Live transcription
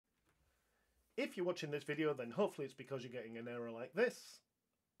If you're watching this video, then hopefully it's because you're getting an error like this,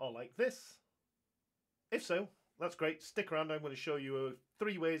 or like this. If so, that's great. Stick around, I'm going to show you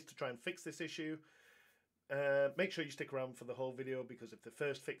 3 ways to try and fix this issue. Make sure you stick around for the whole video, because if the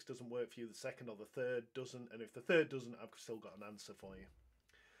first fix doesn't work for you, the second or the third doesn't, and if the third doesn't, I've still got an answer for you.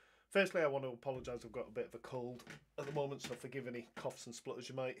 Firstly, I want to apologise, I've got a bit of a cold at the moment, so forgive any coughs and splutters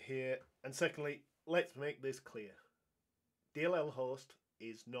you might hear. And secondly, let's make this clear. DLLHost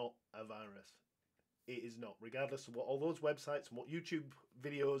is not a virus. It is not, regardless of what all those websites and what YouTube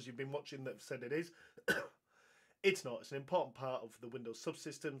videos you've been watching that have said it is. It's not. It's an important part of the Windows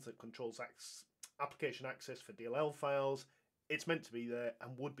subsystems that controls application access for DLL files. It's meant to be there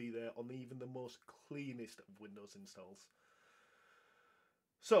and would be there on even the most cleanest of Windows installs.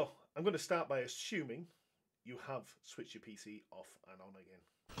 So, I'm going to start by assuming you have switched your PC off and on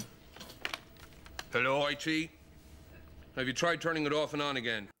again. Hello, IT? Have you tried turning it off and on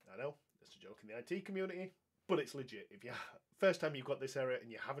again? I know, it's a joke in the IT community, but it's legit. If you first time you've got this error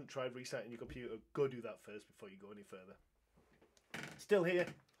and you haven't tried resetting your computer, go do that first before you go any further. Still here?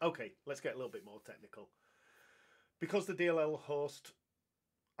 Okay, let's get a little bit more technical. Because the DLLHost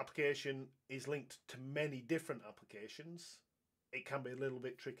application is linked to many different applications, it can be a little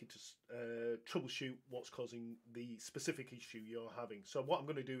bit tricky to troubleshoot what's causing the specific issue you're having. So what I'm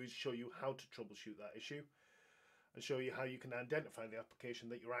going to do is show you how to troubleshoot that issue and show you how you can identify the application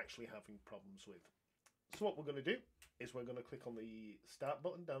that you're actually having problems with. So what we're going to do is we're going to click on the Start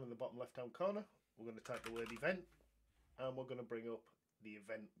button down in the bottom left hand corner. We're going to type the word event, and we're going to bring up the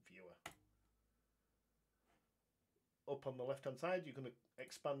event viewer. Up on the left hand side, you're going to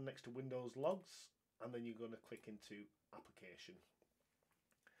expand next to Windows logs, and then you're going to click into application.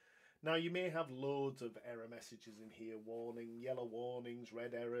 Now you may have loads of error messages in here, warning, yellow warnings,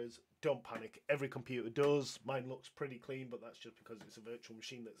 red errors. Don't panic, every computer does. Mine looks pretty clean, but that's just because it's a virtual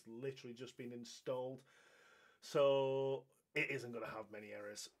machine that's literally just been installed. So it isn't going to have many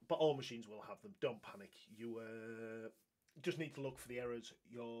errors, but all machines will have them. Don't panic. You just need to look for the errors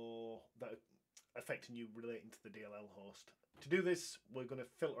that are affecting you relating to the DLLHost. To do this, we're going to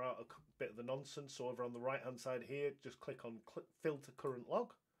filter out a bit of the nonsense. So over on the right hand side here, just click on filter current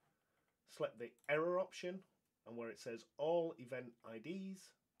log. Select the error option, and where it says all event IDs,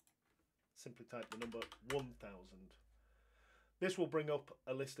 simply type the number 1000. This will bring up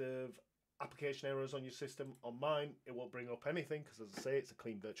a list of application errors on your system. On mine, it won't bring up anything because, as I say, it's a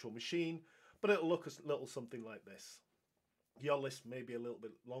clean virtual machine, but it'll look a little something like this. Your list may be a little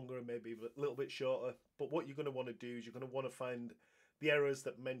bit longer, maybe a little bit shorter, but what you're going to want to do is you're going to want to find the errors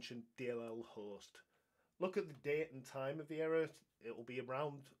that mention DLLHost. Look at the date and time of the error. It will be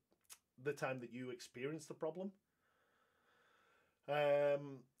around the time that you experience the problem,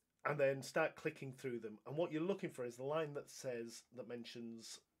 and then start clicking through them. And what you're looking for is the line that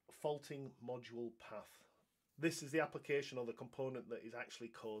mentions faulting module path. This is the application or the component that is actually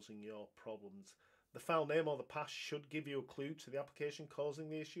causing your problems. The file name or the path should give you a clue to the application causing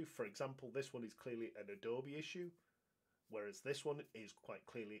the issue. For example, this one is clearly an Adobe issue, whereas this one is quite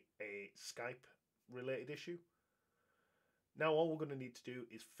clearly a Skype related issue. Now all we're going to need to do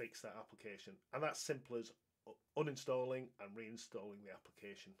is fix that application, and that's simple as uninstalling and reinstalling the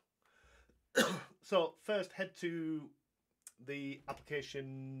application. So first, head to the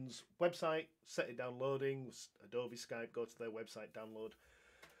application's website, set it downloading, Adobe Skype, go to their website, download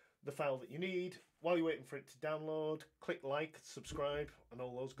the file that you need. While you're waiting for it to download, click like, subscribe, and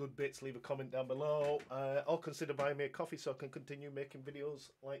all those good bits. Leave a comment down below, or consider buying me a coffee so I can continue making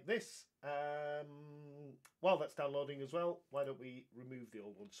videos like this. While that's downloading as well, why don't we remove the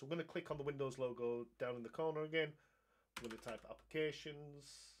old one? So we're going to click on the Windows logo down in the corner again. We're going to type applications.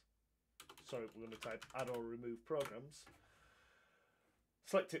 Sorry, we're going to type add or remove programs.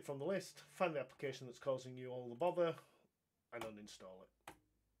 Select it from the list, find the application that's causing you all the bother, and uninstall it.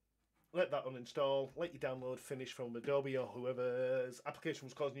 Let that uninstall, let your download finish from Adobe or whoever's application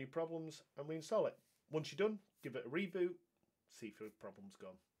was causing you problems, and reinstall it. Once you're done, give it a reboot, see if your problem's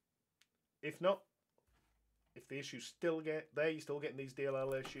gone. If not, if the issue's still there, you're still getting these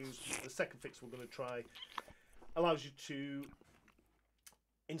DLL issues, the second fix we're going to try allows you to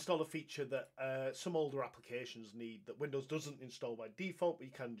install a feature that some older applications need that Windows doesn't install by default, but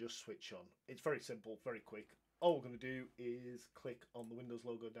you can just switch on. It's very simple, very quick. All we're going to do is click on the Windows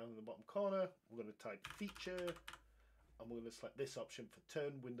logo down in the bottom corner. We're going to type feature, and we're going to select this option for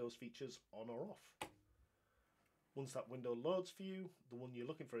turn Windows features on or off. Once that window loads for you, the one you're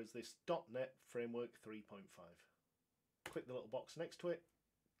looking for is this .NET Framework 3.5. Click the little box next to it,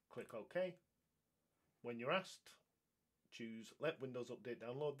 click OK. When you're asked, choose Let Windows Update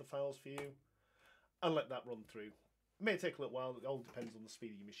download the files for you, and let that run through. It may take a little while. It all depends on the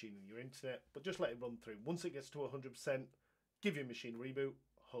speed of your machine and your internet, but just let it run through. Once it gets to 100%, give your machine a reboot.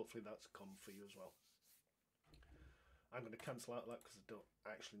 Hopefully that's come for you as well. I'm going to cancel out that because I don't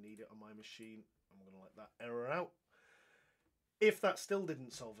actually need it on my machine. I'm going to let that error out. If that still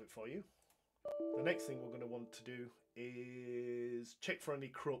didn't solve it for you, the next thing we're going to want to do is check for any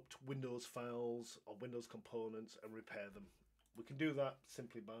corrupt Windows files or Windows components and repair them. We can do that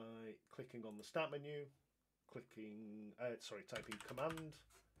simply by clicking on the Start menu, typing command.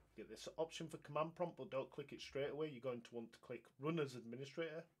 Get this option for command prompt, but don't click it straight away. You're going to want to click Run as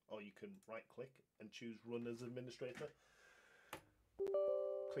Administrator, or you can right click and choose Run as Administrator.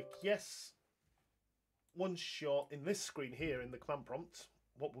 Click Yes. Once you're in this screen here in the command prompt,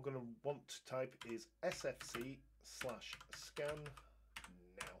 what we're going to want to type is sfc/scan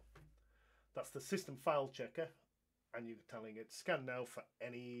now. That's the system file checker, and you're telling it scan now for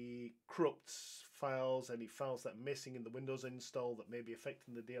any corrupt files, any files that are missing in the Windows install that may be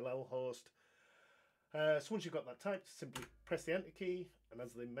affecting the DLL host. So once you've got that typed, simply press the enter key, and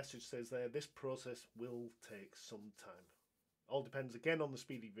as the message says there, this process will take some time. All depends again on the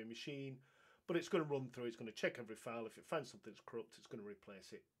speed of your machine, but it's going to run through, it's going to check every file. If it finds something that's corrupt, it's going to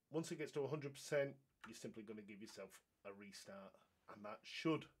replace it. Once it gets to 100%, you're simply going to give yourself a restart, and that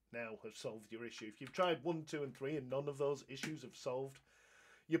should now have solved your issue. If you've tried 1, 2 and 3 and none of those issues have solved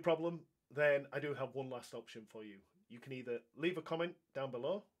your problem, then I do have one last option for you. You can either leave a comment down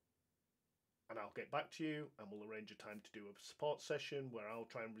below and I'll get back to you, and we'll arrange a time to do a support session where I'll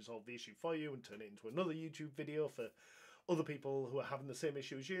try and resolve the issue for you and turn it into another YouTube video for other people who are having the same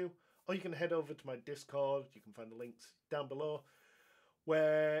issue as you. Or you can head over to my Discord. You can find the links down below,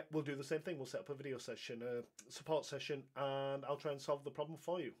 where we'll do the same thing. We'll set up a video session, a support session, and I'll try and solve the problem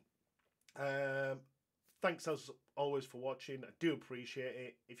for you. Thanks as always for watching. I do appreciate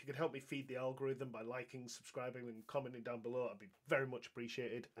it. If you could help me feed the algorithm by liking, subscribing and commenting down below, I'd be very much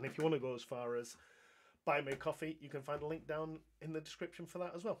appreciated. And if you want to go as far as buy me a coffee, you can find a link down in the description for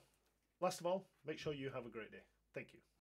that as well. Last of all, make sure you have a great day. Thank you.